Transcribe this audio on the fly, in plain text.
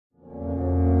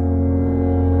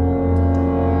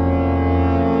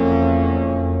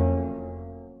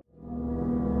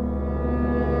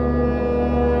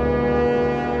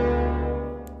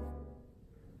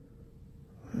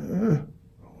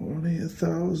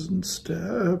1,000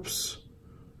 steps.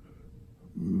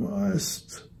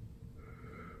 Must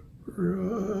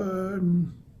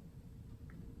run.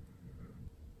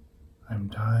 I'm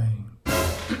dying.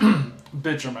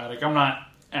 Bit dramatic. I'm not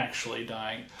actually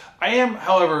dying. I am,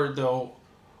 however, though,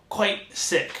 quite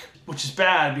sick, which is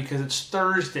bad because it's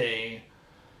Thursday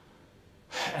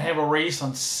and I have a race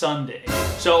on Sunday.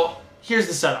 So here's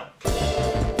the setup.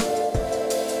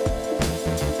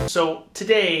 So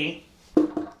today,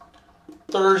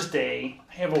 Thursday,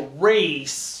 I have a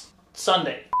race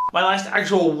Sunday. My last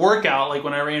actual workout, like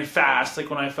when I ran fast, like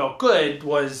when I felt good,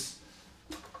 was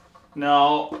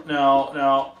no,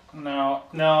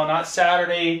 not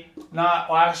Saturday,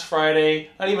 not last Friday,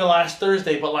 not even last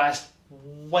Thursday, but last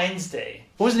Wednesday.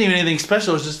 It wasn't even anything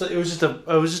special. It was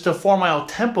just a 4-mile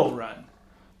tempo run.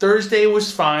 Thursday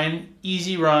was fine,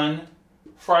 easy run.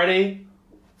 Friday,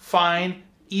 fine,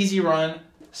 easy run.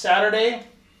 Saturday,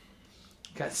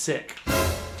 got sick.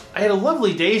 I had a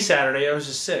lovely day Saturday. I was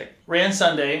just sick. Ran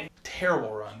Sunday,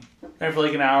 terrible run. Ran for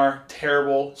like an hour,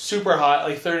 terrible, super hot,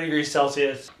 like 30 degrees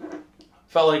Celsius.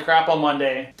 Felt like crap on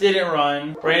Monday. Didn't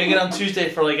run. Ran again on Tuesday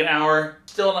for like an hour.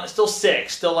 Still sick.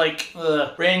 Still like,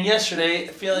 ugh. Ran yesterday,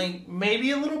 feeling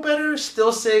maybe a little better.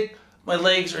 Still sick. My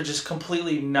legs are just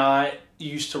completely not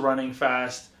used to running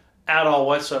fast at all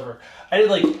whatsoever. I did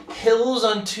like hills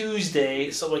on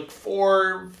Tuesday, so like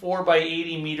 4 by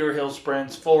 80 meter hill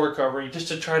sprints, full recovery, just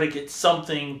to try to get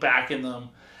something back in them.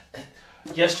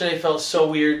 Yesterday felt so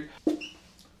weird.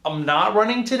 I'm not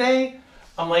running today.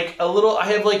 I'm like I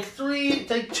have like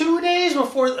 2 days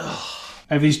before. I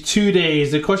have these 2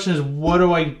 days. The question is, what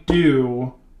do I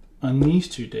do on these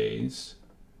 2 days,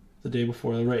 the day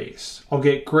before the race? I'll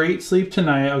get great sleep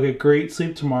tonight. I'll get great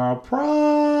sleep tomorrow.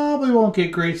 Probably won't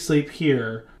get great sleep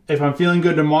here. If I'm feeling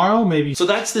good tomorrow, maybe. So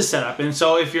that's the setup. And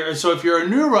so if you're a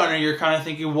new runner, you're kind of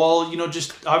thinking, well, you know,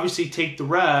 just obviously take the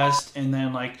rest, and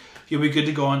then like you'll be good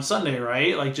to go on Sunday,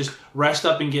 right? Like just rest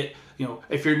up and get. You know,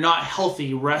 if you're not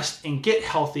healthy, rest and get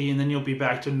healthy, and then you'll be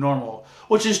back to normal.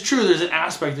 Which is true. There's an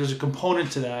aspect, there's a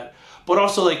component to that. But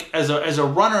also, like as a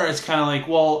runner, it's kind of like,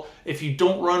 well, if you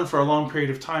don't run for a long period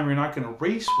of time, you're not going to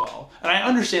race well. And I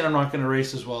understand I'm not going to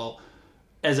race as well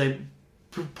as I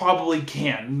probably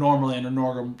can normally under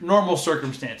normal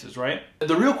circumstances, right?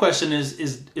 The real question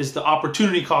is the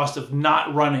opportunity cost of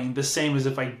not running the same as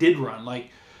if I did run? Like.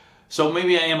 So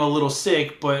maybe I am a little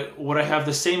sick, but would I have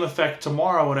the same effect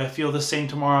tomorrow? Would I feel the same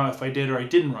tomorrow if I did or I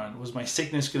didn't run? Was my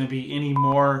sickness going to be any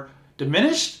more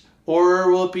diminished? Or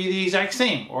will it be the exact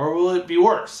same? Or will it be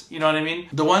worse? You know what I mean?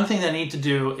 The one thing that I need to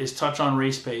do is touch on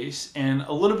race pace and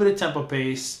a little bit of tempo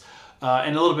pace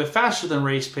and a little bit faster than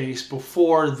race pace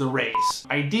before the race.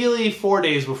 Ideally 4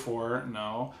 days before.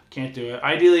 No, can't do it.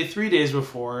 Ideally 3 days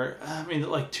before. I mean,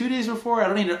 like 2 days before. I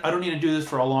don't need to do this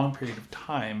for a long period of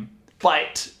time.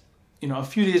 But you know, a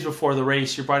few days before the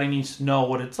race, your body needs to know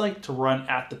what it's like to run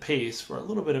at the pace for a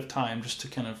little bit of time just to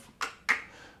kind of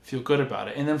feel good about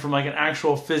it. And then from like an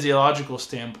actual physiological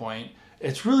standpoint,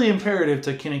 it's really imperative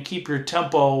to kind of keep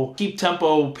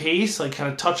tempo pace, like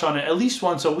kind of touch on it at least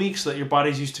once a week so that your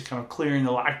body's used to kind of clearing the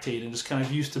lactate and just kind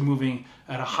of used to moving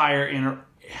at a higher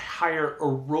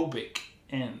aerobic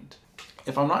end.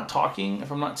 If I'm not talking,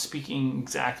 if I'm not speaking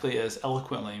exactly as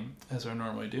eloquently as I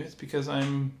normally do, it's because I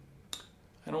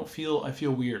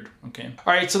feel weird, okay?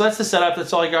 All right, so that's the setup.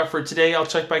 That's all I got for today. I'll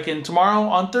check back in tomorrow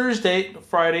on Thursday,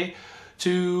 Friday,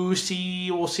 we'll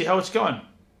see how it's going.